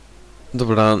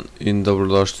Dobar dan in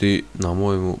dobrodošli na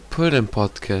mojemu prvem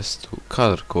podcastu,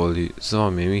 kadarkoli, z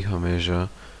vami je Miha Meža.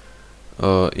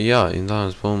 In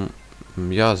danes bom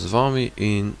ja z vami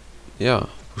in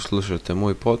poslušate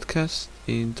moj podcast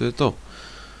in to je to.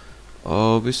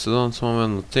 V bistvu danes imam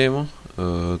eno temo,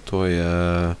 to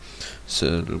je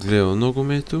se gleda v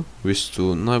nogometu, v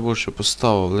bistvu najboljša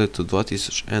postava v letu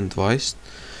 2021,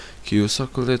 ki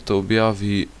vsako leto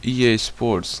objavi EA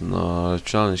Sports na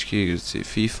računalniški igrici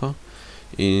FIFA.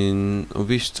 In v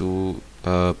bistvu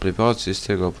prebivalci iz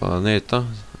tega planeta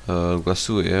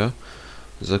glasujejo,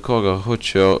 za koga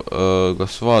hočejo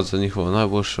glasovati za njihovo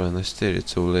najboljšo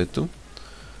enajsterico v letu.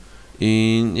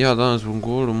 In danes bom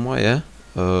govoril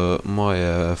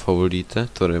moje favorite,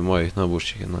 torej mojih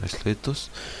najboljših 11 letos.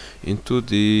 In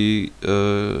tudi,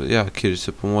 kjer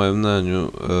se po mojem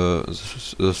mnenju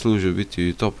zaslužijo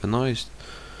biti top 11.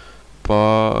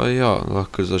 Pa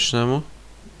lahko začnemo.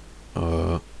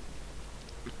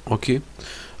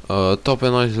 Top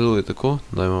 11 deluje tako,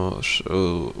 da imaš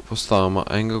postavama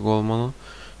enega golmana,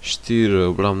 4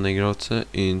 obrambne igralce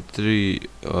in 3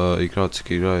 igralce,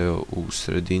 ki igrajo v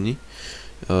sredini,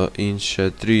 in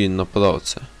še 3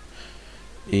 napadalce.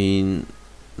 In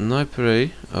najprej,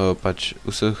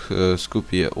 vseh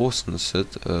skupaj je 80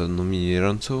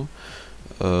 nominirancev,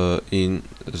 in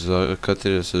za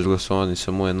katere so izglasovani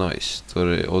samo 11,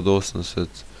 torej od 80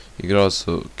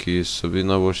 igralcev, ki so bili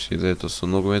najboljši letos v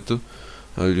nogometu.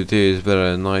 Ljudje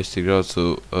izberajo 11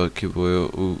 igralcev, ki bojo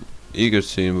v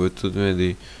igrici in bojo tudi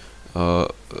imeli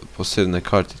posebne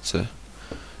kartice.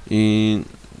 In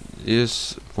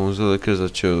jaz bom zdaj kar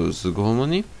začel z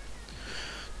golmani.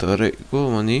 Torej,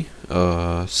 golmani,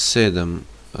 7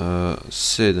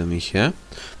 jih je,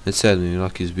 med 7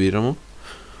 lahko izbiramo.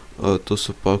 To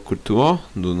so pa Courtois,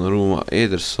 Donnarumma,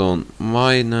 Ederson,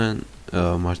 Mainen,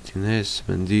 Martinez,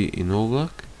 Mendy in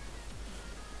Oblak.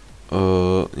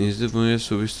 In zdaj bom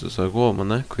jaz v bistvu za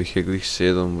golmane, ko jih je glih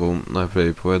 7, bom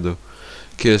najprej povedal,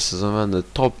 kje so za mene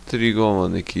top 3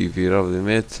 golmane, ki jih bi rabili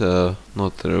imeti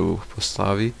noter v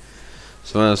postavi.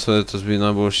 Za mene so letos bili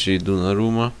najboljši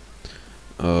Donnarumma,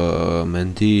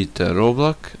 Mendy ter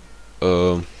Oblak.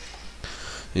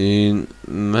 In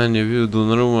meni je bil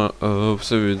Donnarumma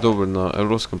posebej dober na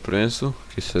evropskem prvenstvu,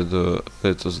 ki se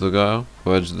letos dogaja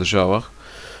v več državah.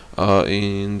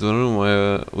 In Donnarumma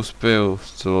je uspel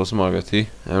celo zmagati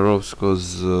evropsko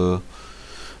z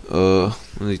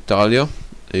Italijo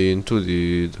in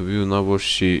tudi dobil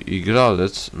najboljši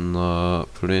igralec na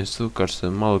prvenstvu, kar se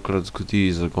malokrat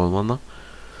zgodi za golmana.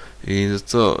 In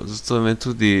zato mi je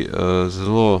tudi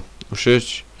zelo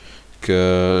všeč,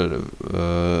 ker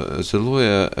zelo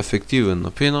je efektiven na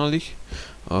penalih,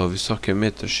 visok je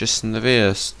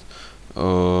 1,96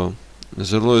 m,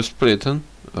 zelo je spreten,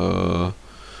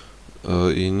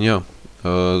 in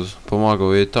pomagal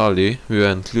v Italiji, bil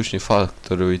je en ključni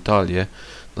faktor v Italiji,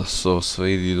 da so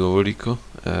osvojili lovoriko.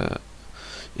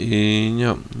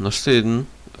 In naslednji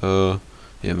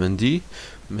je Mendy.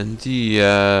 Mendy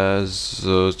je z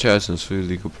Chelseaem osvojil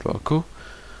Ligo prvakov.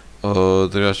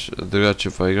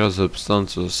 Drugače pa igra za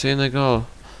reprezentanco za Senegal.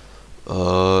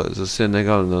 Za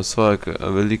Senegal na svoje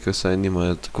veliko, saj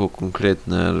nimajo tako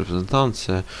konkretne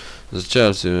reprezentance. Za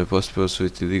Chelsea je pa uspel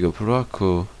osvojiti Ligo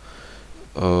prvakov.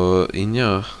 In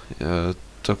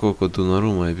tako kot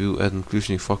Donnarumma je bil eden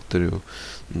ključnih faktorjev,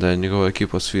 da je njegova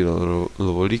ekipa osvojila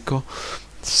lovoriko,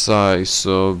 saj je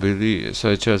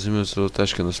Chelsea imel zelo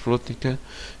težke nasprotnike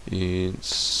in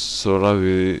so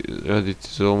rabili raditi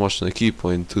zelo močno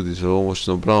ekipo in tudi zelo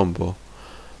močno obrambo.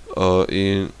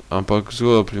 Ampak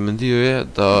zgodba pri Mendyju je,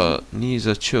 da ni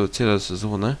začel cele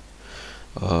sezone.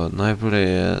 Najprej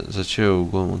je začel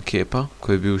golman Kepa,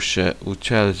 ko je bil še v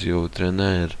Chelseaju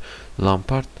trener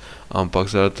Lampard, ampak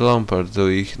zaradi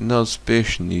Lampardovih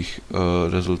neuspešnih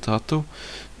rezultatov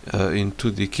in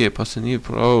tudi Kepa se ni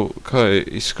prav kaj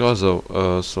izkazal,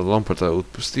 so Lamparda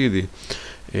odpustili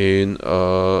in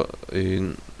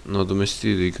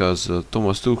nadomestili ga z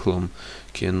Thomas Tuchelom,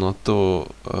 ki je na to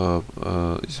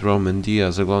izbral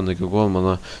Mendyja za glavnega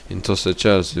golmana, in to se je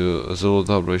Chelsea zelo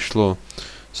dobro išlo,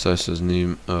 saj so z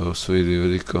njim osvojili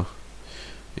veliko.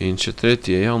 In še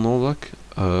tretji je Jan Oblak.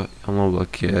 Jan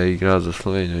Oblak je igral za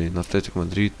Slovenijo in Atletico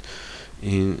Madrid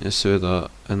in je seveda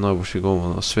najboljši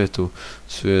golman na svetu.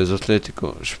 Osvojil je z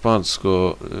Atletico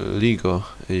špansko ligo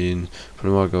in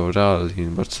premagal Real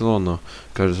in Barcelono,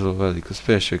 kar je zelo velik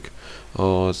uspešek.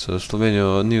 Za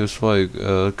Slovenijo ni osvojil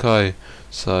kaj,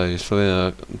 saj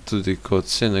Slovenija tudi kot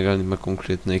Senegal nima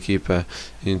konkretne ekipe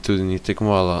in tudi ni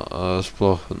tekmovala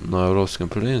sploh na evropskem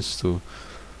prvenstvu.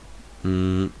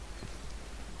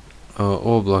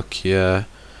 Oblak je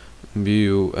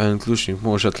bil en ključnih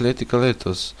mož Atletika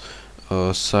letos.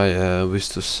 saj je v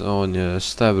bistvu on je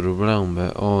steber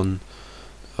obrambe, on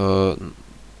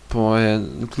po je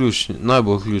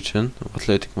najbolj ključen v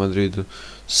Atletico Madridu,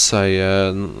 saj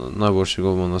je najboljši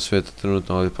golman na svetu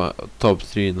trenutno ali pa top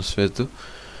 3 na svetu.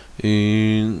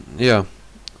 In ja,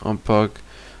 ampak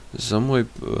za moj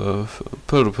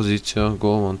prvo pozicijo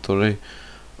golman torej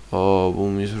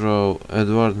bom izbral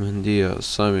Edouard Mendija,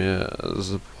 saj mi je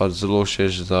pač zelo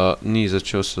všeč, da ni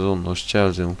začel sezono s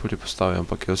Chelseaom v prvi postavi,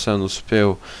 ampak je vseeno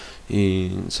uspel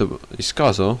in se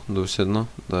izkazal dobesedno,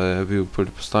 da je bil v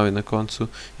prvi postavi na koncu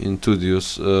in tudi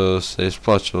se je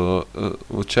izplačalo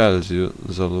v Chelsea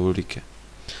za lovorike.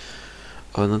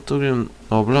 Nato grem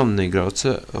na obrambne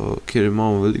igralce, kjer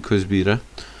imamo veliko izbire.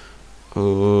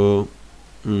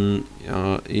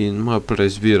 In moja prva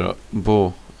izbira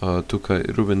bo tukaj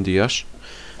Ruben Dias,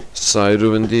 saj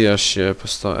Ruben Dias je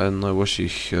postal eden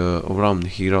najboljših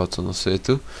obrambnih igralcev na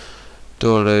svetu.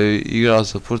 Torej, igra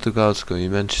za Portugalsko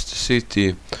in Manchester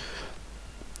City,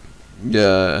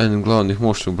 je eden glavnih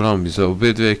moštev v obrambi za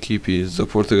obe dve ekipi, za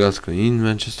Portugalsko in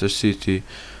Manchester City,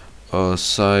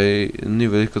 saj ni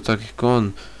veliko takih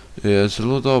kon, je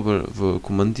zelo dober v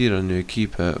komandiranju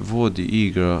ekipe, vodi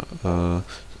igro,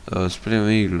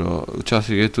 sprejema igro,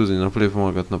 včasih gre tudi naprej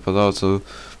pomagati napadalcev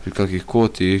pri kakih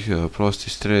kotih,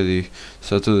 prostih strelih,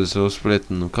 saj je tudi zelo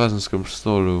spreten v kazenskem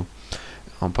prostoru,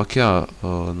 ampak ja,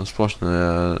 nasplošno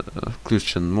je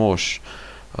ključen mož.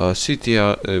 City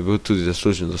je bil tudi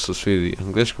zaslužen, da so osvojili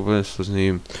angleško prvenstvo z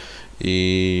njim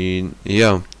in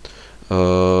ja,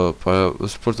 pa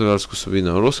s Portugalsko so bili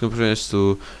na evropskem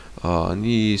prvenstvu,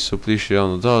 niso prišli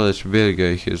ravno daleč, Belgija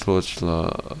jih je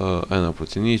izločila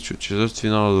 1-0 v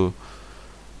četrtfinalu,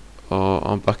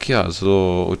 ampak ja,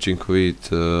 zelo učinkovit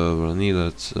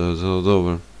branilec, zelo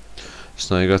dober,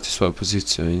 zna igrati svojo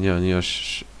pozicijo in ja,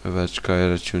 nimaš več kaj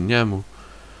reči o njemu.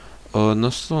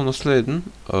 Naslednji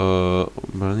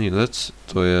branilec,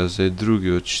 to je zdaj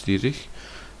drugi od 4,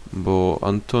 bo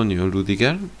Antonio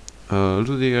Rudiger.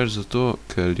 Rudiger zato,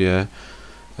 ker je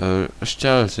s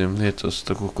Chelseaom letos,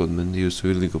 tako kot Mendy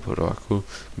osvojil Ligo prvakov,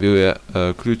 bil je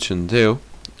ključen del.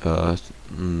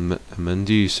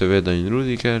 Mendy seveda in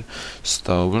Rudiger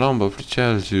sta obramba pri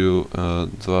Chelseaju,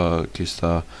 dva, ki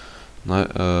sta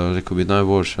rekel bi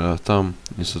najboljša tam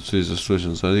in so tudi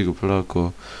zaslužen za Ligo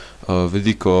prvakov.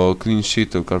 Veliko clean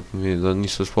sheetov, kar pomeni, da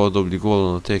niso sploh dobili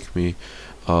gola na tekmi.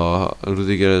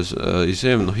 Rudiger je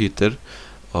izjemno hiter,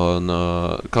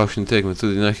 na kakšni tekmi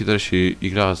tudi najhitrejši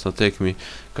igralec na tekmi,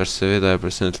 kar seveda je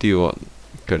presenetljivo,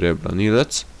 ker je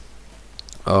branilec.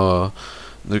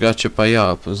 Drugače pa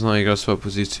ja, zna igrati svojo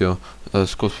pozicijo,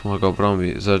 skozi pomaga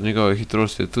obrambi, zaradi njegove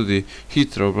hitrosti je tudi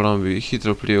hitro obrambi,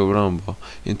 hitro prije obrambo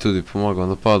in tudi pomaga v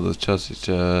napadu včasih,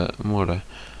 če more.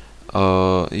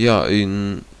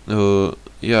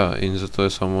 In zato je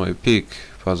samo moj pik,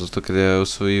 pa zato, ker je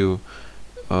osvojil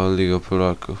Ligo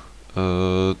prvakov.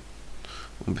 V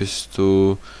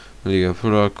bistvu Liga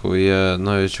prvakov je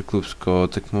največje klubsko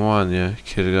tekmovanje,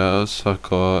 kjer ga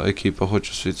vsaka ekipa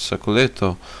hoče osvojiti vsako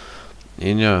leto.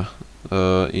 In ja,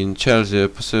 in Chelsea je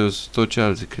posebej zato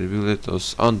Chelsea, ker je bil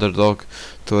letos underdog,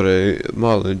 torej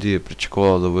malo ljudi je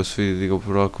pričakovalo, da bo osvojili Ligo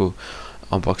prvakov,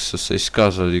 ampak so se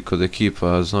izkazali kot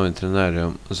ekipa z novim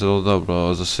trenerjem, zelo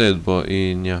dobro zasedbo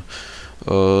in ja,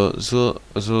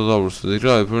 zelo dobro so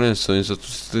odigrali prvenstvo in zato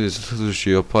se tudi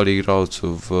zaslužijo par igralcev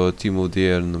v Team of the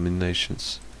Year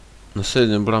nominations.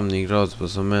 Naslednji obrambni igralec bo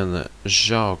za mene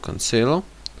Joao Cancelo.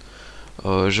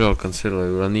 Joao Cancelo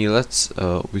je branilec,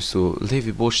 v bistvu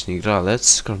levi bočni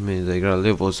igralec, kar pomeni, da igra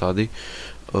levo ozadij,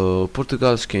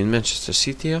 Portugalske in Manchester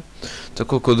Cityja,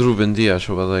 tako kot Ruben Dias,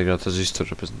 oba igrata z isto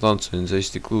reprezentanco in za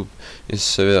isti klub in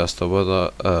seveda sta oba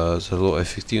zelo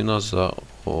efektivna za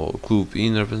klub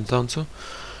in reprezentanco.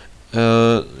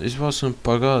 Izbral sem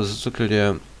pa ga zato, ker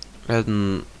je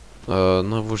eden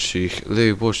najboljših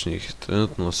levih bočnih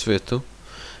trenutno na svetu.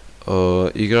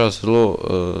 Igra zelo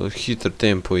hiter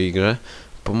tempo igre,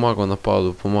 pomaga v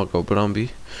napadu, pomaga v obrambi.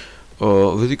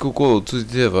 Veliko golov tudi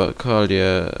deva, kar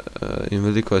je in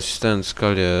veliko asistenc,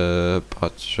 kar je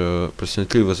pač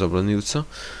presenetljivo za branilca.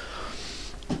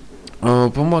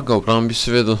 Pomaga v obrambi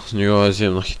seveda, njegova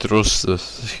izjemna hitrost,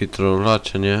 hitro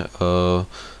vračanje,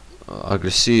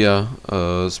 agresija,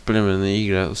 spremljanje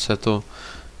igre, vse to.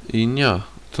 In ja,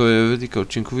 to je velika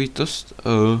učinkovitost.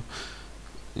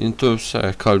 In to je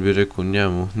vse, kar bi rekel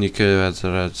njemu, nikaj več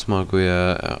zaradi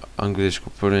zmaguje angleško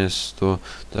prvenstvo,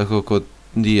 tako kot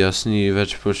Dias ni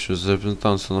več prišel z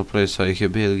reprezentanco naprej, saj jih je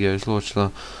Belgija izločila,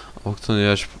 ampak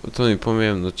to ni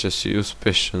pomembno, če si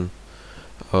uspešen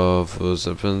z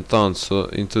reprezentanco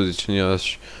in tudi če ni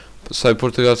več, saj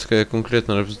Portugalska je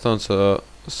konkretna reprezentanca,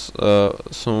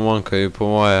 samo manjka ji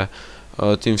po moje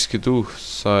timski duh,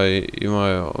 saj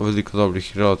imajo veliko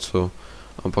dobrih igralcev,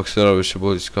 ampak se rabi še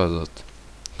bolj izkazati.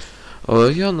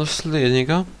 Ja,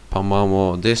 naslednjega pa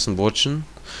imamo desen bočen,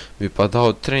 bi pa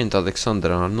dal Trent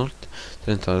Alexander-Arnold.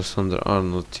 Trent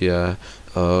Alexander-Arnold je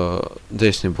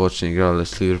desni bočni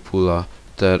igralec Liverpoola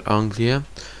ter Anglije.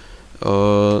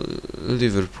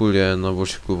 Liverpool je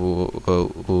najboljši klub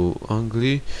v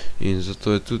Angliji in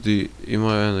zato je tudi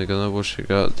imajo enega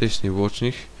najboljšega desnih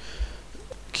bočnih,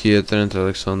 ki je Trent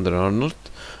Alexander-Arnold,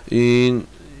 in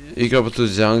igra pa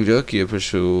tudi z Anglijo, ki je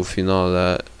prišel v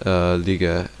finale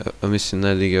lige, mislim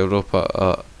ne lige Evropa,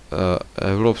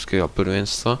 evropskega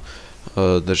prvenstva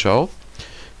držav.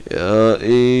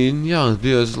 In ja,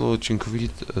 bil je zelo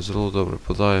učinkovit, zelo dobre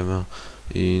podaje ima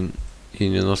in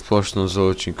je nasplošno zelo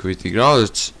učinkovit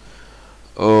igralec.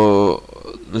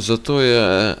 Zato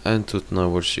je en tudi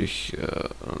najboljših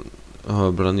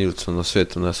branilcev na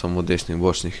svetu, ne samo desnih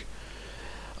bočnih.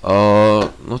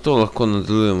 No to lahko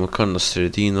nadaljujemo kar na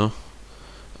sredino.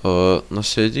 Na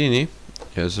sredini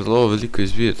je zelo veliko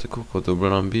izbire, tako kot v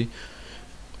obrambi,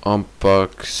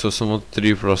 ampak so samo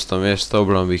 3 prosta mesta, v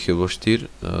obrambi jih je bilo 4,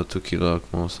 tukaj lahko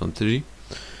imamo samo 3.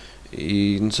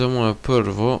 In za moje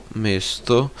prvo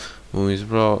mesto bom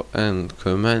izbral en, ko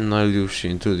je meni najljubši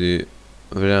in tudi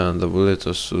verjamem, da bo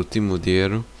letos v timu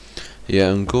Dieru,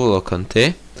 je N'Golo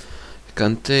Kanté.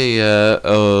 Kanté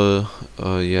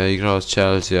je igral z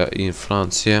Chelsea in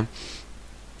Francije,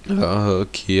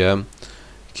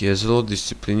 ki je zelo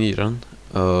discipliniran,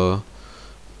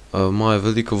 ima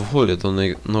veliko volje do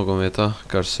nogometa,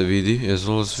 kar se vidi, je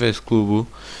zelo zvest klubu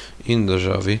in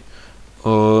državi.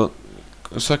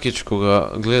 Vsakič, ko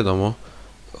ga gledamo,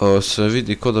 se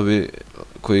vidi, kot da bi,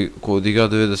 ko odigra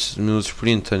 90 minut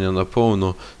šprintanja na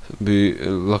polno, bi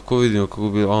lahko vidimo, kako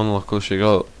bi on lahko še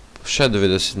igral še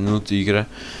 90 minut igre,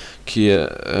 ki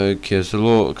je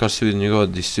zelo, kar se vidi, njegova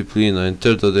disciplina in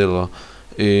trdo delo.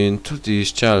 In tudi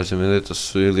iz Chelsea je letos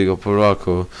osvojil Ligo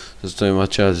prvakov, zato ima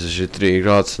Chelsea že 3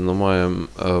 igralce na mojem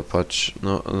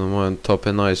top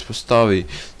 11 postavi,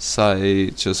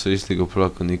 saj če osvojiš Ligo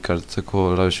prvakov ni kar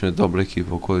tako, rabiš imeti dobro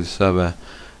ekipo okoli sebe,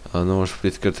 ne moreš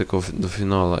priti kar tako do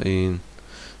finala in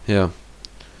ja.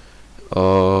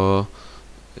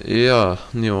 Ja,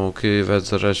 nimamo kaj več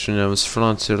za reči o njem. S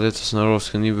Francijo letos na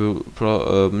Evropskem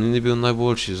ni bil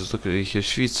najboljši, zato ker jih je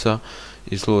Švica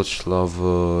izločila v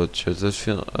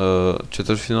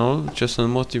četrtfinalu, če se ne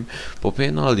motim, po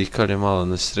penalih, kar je malo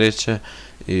nesreče.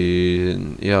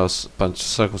 In ja, pač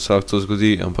vsako se lahko to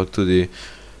zgodi, ampak tudi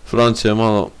Francija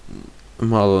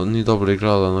malo ni dobro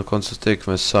igrala na koncu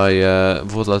tekme, saj je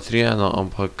vodila 3-1,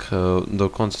 ampak do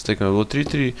konca tekme je bilo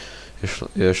 3-3,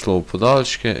 je šlo v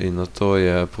podaljške in nato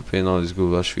je po penalih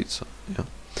izgubila Švica. Ja.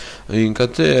 In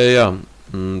Kanté je, ja,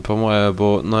 po moje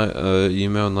bo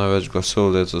imel največ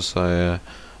glasov letos, saj je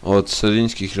od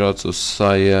sredinskih igralcev,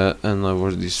 saj je en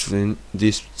najbolj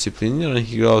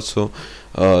discipliniranih igralcev,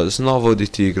 zna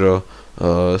voditi igro,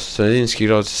 sredinski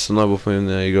igralci so najbolj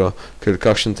pomembna igra, ker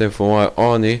kakšen tempo imajo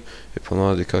oni, je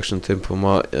ponavadi kakšen tempo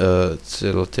ima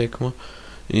celo tekmo.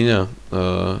 In ja,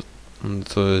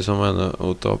 to je za mene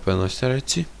v top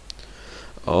 11-terici.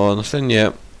 Naslednji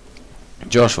je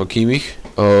Joshua Kimmich,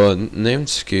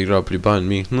 Nemec, ki je igral pri Bayern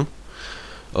Münchenu.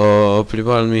 Pri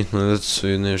Bayern Münchenu je letos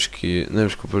osvojil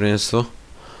nemško prvenstvo,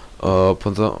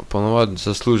 ponavadi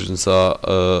zaslužen za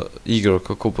igro,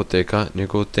 kako poteka,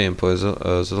 njegov tempo je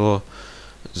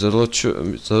zelo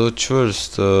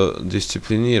čvrst,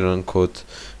 discipliniran kot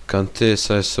Kanté,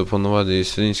 saj so ponavadi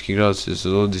sredinski igralci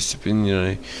zelo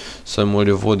disciplinirani, saj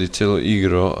morajo voditi celo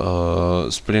igro,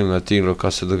 spremljati igro,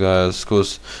 kaj se dogaja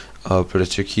skozi,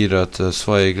 prečekirati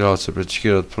svoje igralce,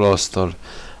 prečekirati prostor.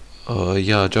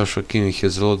 Ja, Joshua Kimmich je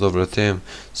zelo dober tem,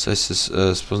 saj se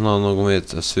spozna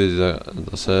nogomet, se vidi,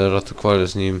 da se rad ukvarja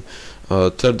z njim,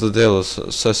 trdo delo,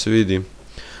 saj se vidi.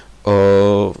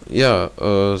 Ja,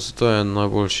 zato je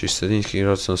najboljši sredinski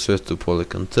igralec na svetu poleg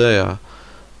Kantéja.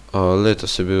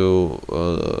 Letos je bil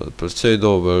precej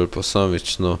dober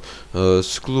posamično,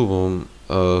 s klubom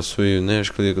osvojil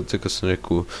nemško ligo, tako sem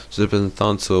rekel, z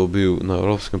reprezentanco bil na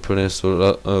Evropskem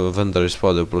prvenstvu, vendar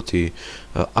izpadel proti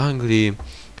Angliji.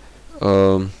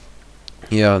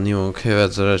 Ja, nimam kaj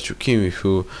več za reči o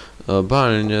Kimmichu.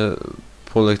 Bayern je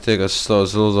poleg tega sestavil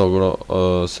zelo dobro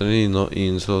sredino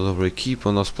in zelo dobro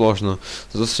ekipo nasplošno,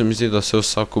 zato se mi zdi, da se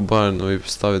vsak v Bayernovi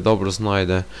postavi dobro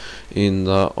znajde in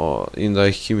da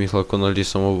jih Kimmich lahko naredi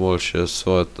samo boljše s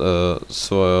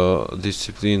svojo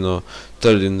disciplino,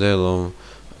 trdim delom,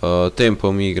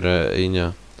 tempom igre in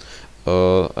ja,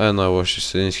 en najboljših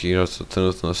sredinskih igralcev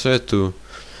trenutno na svetu.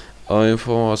 In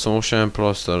imamo samo še en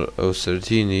prostor v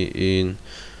sredini in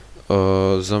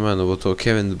za mene bo to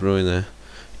Kevin De Bruyne,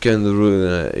 Kevin De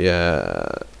Bruyne je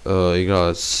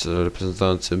igralac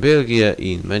reprezentance Belgije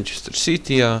in Manchester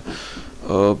Cityja.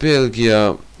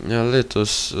 Belgija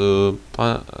letos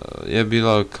pa je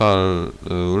bila kar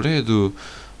v redu,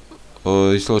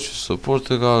 izločili so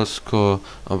Portugalsko,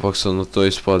 ampak so na to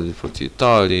izpadli proti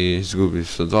Italiji, izgubili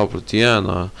so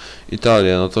 2-1,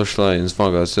 Italija je na to šla in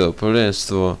zmagala celo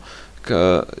prvenstvo,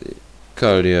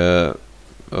 kar je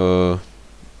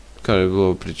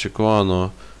bilo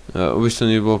pričakovano, v bistvu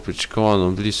ni bilo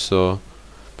pričakovano, bili so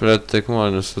pred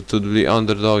tekmovanjem so tudi bili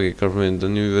underdogi, kar pomeni, da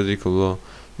ni veliko bilo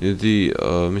ljudi,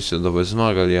 mislim, da bojo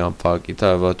zmagali, ampak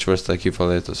Italija je bila čvrsta ekipa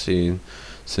letos in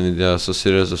se mi da so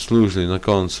si res zaslužili na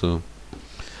koncu.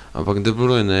 Ampak De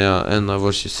Bruyne je en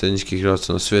najboljših srednjih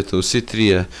igralcev na svetu, vsi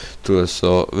trije, tule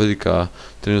so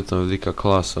trenutno velika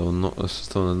klasa v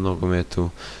svetovnem nogometu,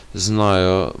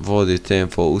 znajo voditi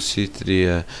tempo, vsi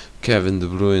trije. Kevin De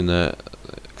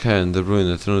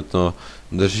Bruyne trenutno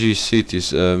drži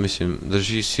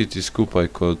City skupaj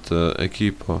kot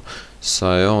ekipo,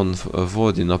 saj on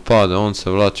vodi napade, on se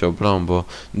vrača v obrambo,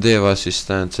 deva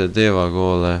asistence, deva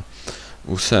gole,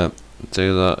 vse.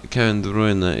 Tako da Kevin De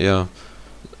Bruyne,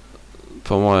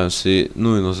 po mojem si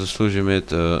nujno zasluži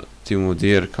imeti Team of the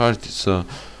Year kartico,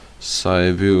 saj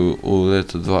je bil v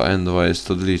letu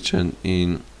 2021 odličen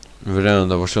in verjamem,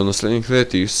 da bo še v naslednjih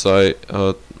letih, saj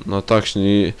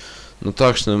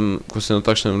ko si na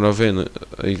takšnem ravenu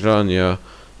igranja,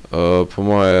 po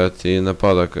moje ti ne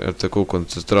pada tako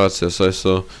koncentracija, saj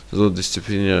so zelo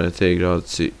disciplinirani te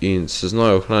igralci in se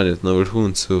znajo ohranjati na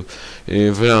vrhuncu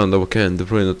in verjamem, da bo Kevin De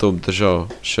Bruyne to obdržal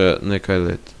še nekaj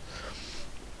let.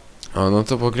 Na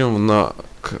to pa gremo na,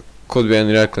 kot bi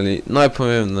eni rekli,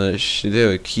 najpomembnejši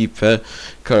del ekipe,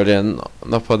 kar je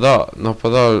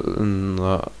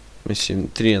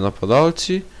trije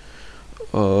napadalci.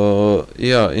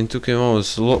 In tukaj imamo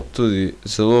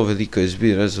zelo veliko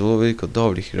izbire, zelo veliko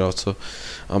dobrih igralcev,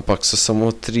 ampak so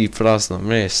samo 3 prazna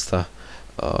mesta,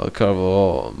 kar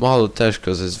bo malo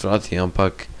težko za izbrati,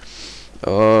 ampak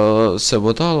se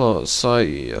bo dalo,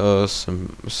 saj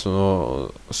so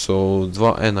v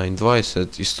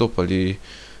 2021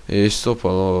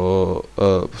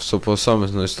 so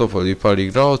posamezno izstopali par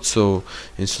igralcev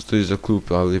in so tudi za klub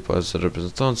ali pa za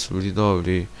reprezentanco bili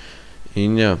dobri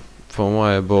in po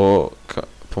moje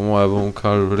bom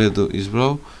kar v redu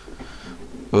izbral.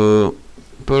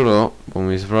 Prvo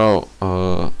bom izbral,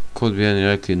 kot bi eni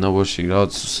rekli, najboljši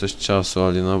igralec vseh časov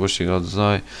ali najboljši igralec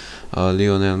zdaj,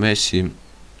 Lionel Messi.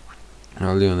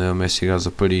 Lionel Messi igra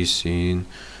za Pariz in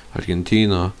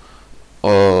Argentino.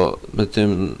 Med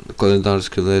tem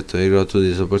koledarskem letu je igral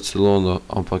tudi za Barcelono,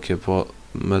 ampak je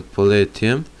med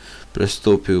poletjem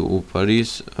prestopil v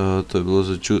Pariz. To je bilo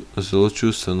zelo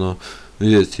čustveno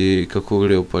videti, kako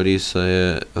gre v Pariz, saj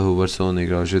je v Barceloni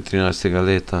igral že 13.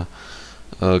 leta,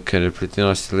 ker je pri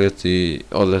 13 leti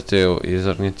odletel iz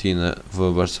Argentine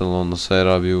v Barcelono, saj je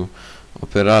rabil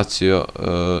operacijo,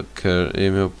 ker je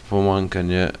imel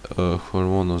pomanjkanje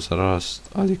hormonov za rast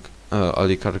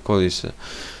ali karkoli se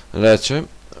reče.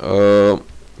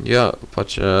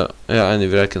 Eni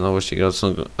bi rekli najboljši igralec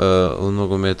v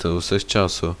nogometu vseh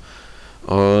časov.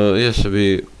 Jaz se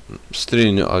bi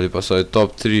strinjal, ali pa so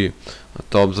top 3,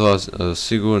 top 2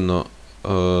 sigurno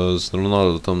z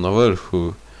Ronaldom na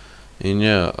vrhu. In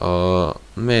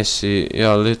Messi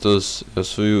letos je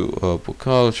osvojil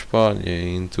pokal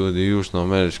Španije in tudi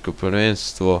južnoameriško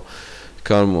prvenstvo,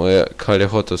 kar je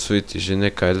hotel osvojiti že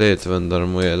nekaj let, vendar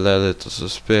mu je letos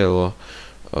uspelo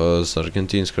z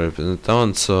argentinsko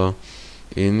reprezentanco.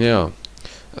 In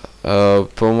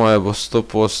po moje bo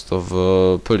 100% v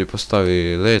prvi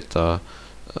postavi leta,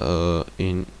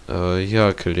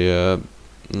 ker je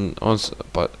on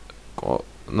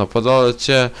napadalec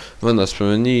je, vendar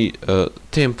spremeni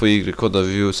tempo igre, kot da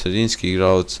bi bil sredinski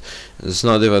igralec,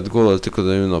 zna devati gole, tako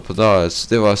da bi bil napadalec,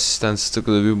 deva asistence,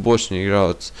 tako da bi bil bočni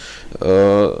igralec.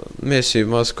 Messi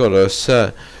ima skoraj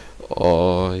vse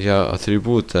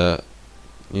atribute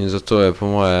in zato je po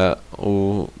moje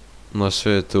na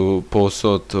svetu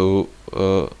povsod v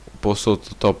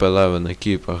top 11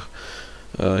 ekipah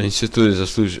in se tudi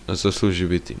zasluži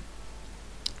biti.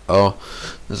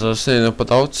 Za naslednji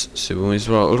napadalec si bom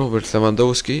izbral Robert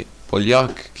Lewandowski,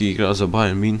 Poljak, ki igra za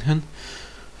Bayern München.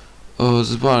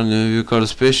 Z Bayernom je bil kar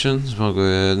uspešen, zmagal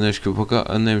je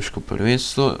nemško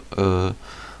prvenstvo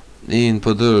in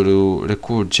podrl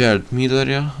rekord Gerd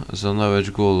Müllerja za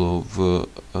največ golov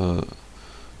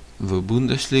v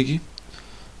Bundesligi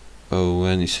v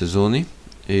eni sezoni.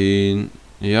 In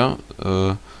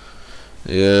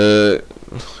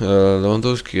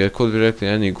Lewandowski je, kot bi rekli,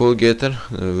 eni goal getter,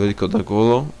 veliko da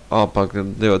golov ampak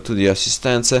deva tudi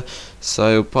asistence,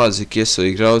 saj opazi, kje so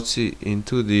igralci in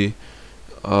tudi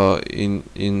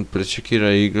in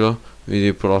prečekira igro,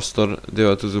 vidi prostor,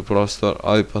 deva tudi v prostor,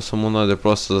 ali pa samo najde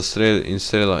prostor za strel in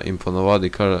strela in ponavadi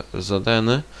kar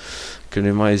zadene, ker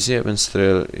ima izjemen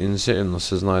strel in izjemno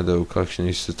se znajde v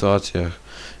kakšnih situacijah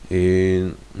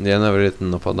in je neverjeten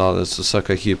napadalec.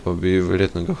 Vsaka ekipa bi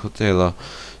verjetno ga hotela,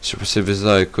 še posebej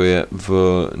zdaj, ko je v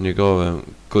njegovem,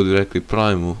 kot bi rekli,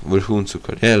 primu, vrhuncu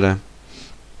karijere.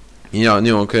 Ja,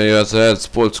 nimam kaj reči,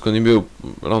 Poljsko ni bil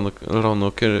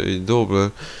ravno ker dober,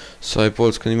 saj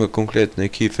Poljska nima konkretne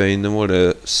ekipe in ne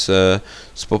more se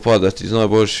spopadati z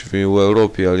najboljšimi v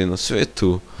Evropi ali na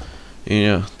svetu. In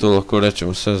ja, to lahko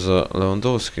rečemo vse za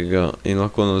Lewandowskega in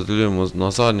lahko nadaljujemo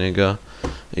na zadnjega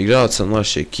igralca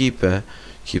naše ekipe,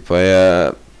 ki pa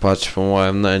je pač po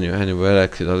mojem mnenju, eni bojo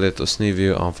rekli, da letos ni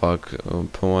bil, ampak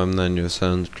po mojem mnenju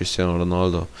sem Cristiano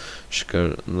Ronaldo še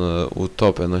kar v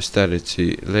top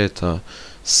enajsterici leta,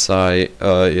 saj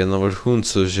je na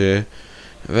vrhuncu že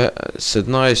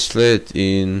 17 let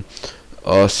in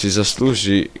si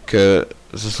zasluži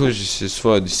si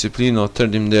svojo disciplino,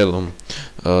 trdim delom,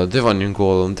 devanjem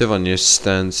golom, devanjem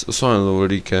asistenc, osvajanjem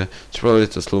lovorike, čeprav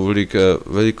letos lovorike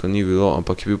veliko ni bilo,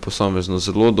 ampak je bil posamezno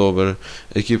zelo dober,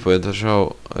 ekipo je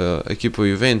držal, ekipo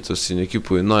Juventus in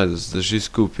ekipo United zdrži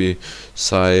skupaj,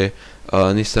 saj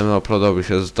niste imeli prav dobrih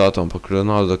rezultatov, ampak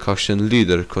Ronaldo, kakšen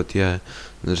lider kot je,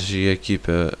 drži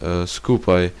ekipe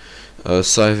skupaj,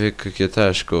 saj ve, kako je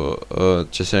težko,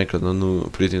 če se enkrat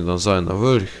priti nazaj na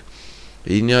vrh.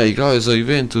 In ja, igral je za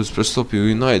Juventus, prestopil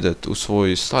v United, v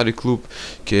svoj stari klub,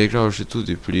 ki je igral že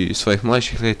tudi pri svojih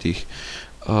mlajših letih.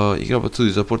 Igral pa tudi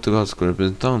za portugalsko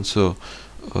reprezentanco,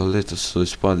 letos so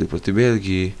izpadli proti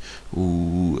Belgiji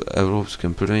v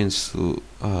evropskem prvenstvu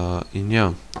in ja,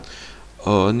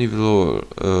 ni bilo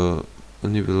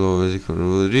veliko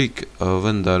lovorik,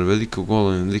 vendar veliko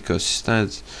golov in veliko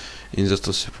asistenc in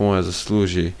zato se po mojem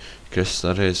zasluži, ker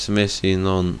sta res Messi in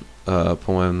on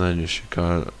po mojem mnenju še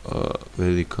kar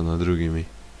veliko nad drugimi.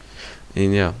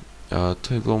 In ja,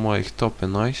 to je bilo mojih top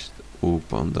 11,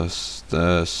 upam, da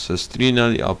ste se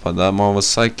strinjali, ali pa da imamo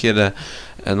vsaj kjere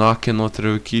enake notre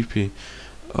v ekipi.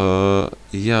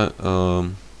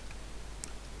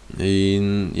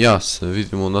 In ja, se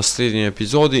vidimo v naslednji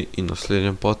epizodi in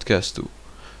naslednjem podcastu.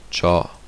 Čao.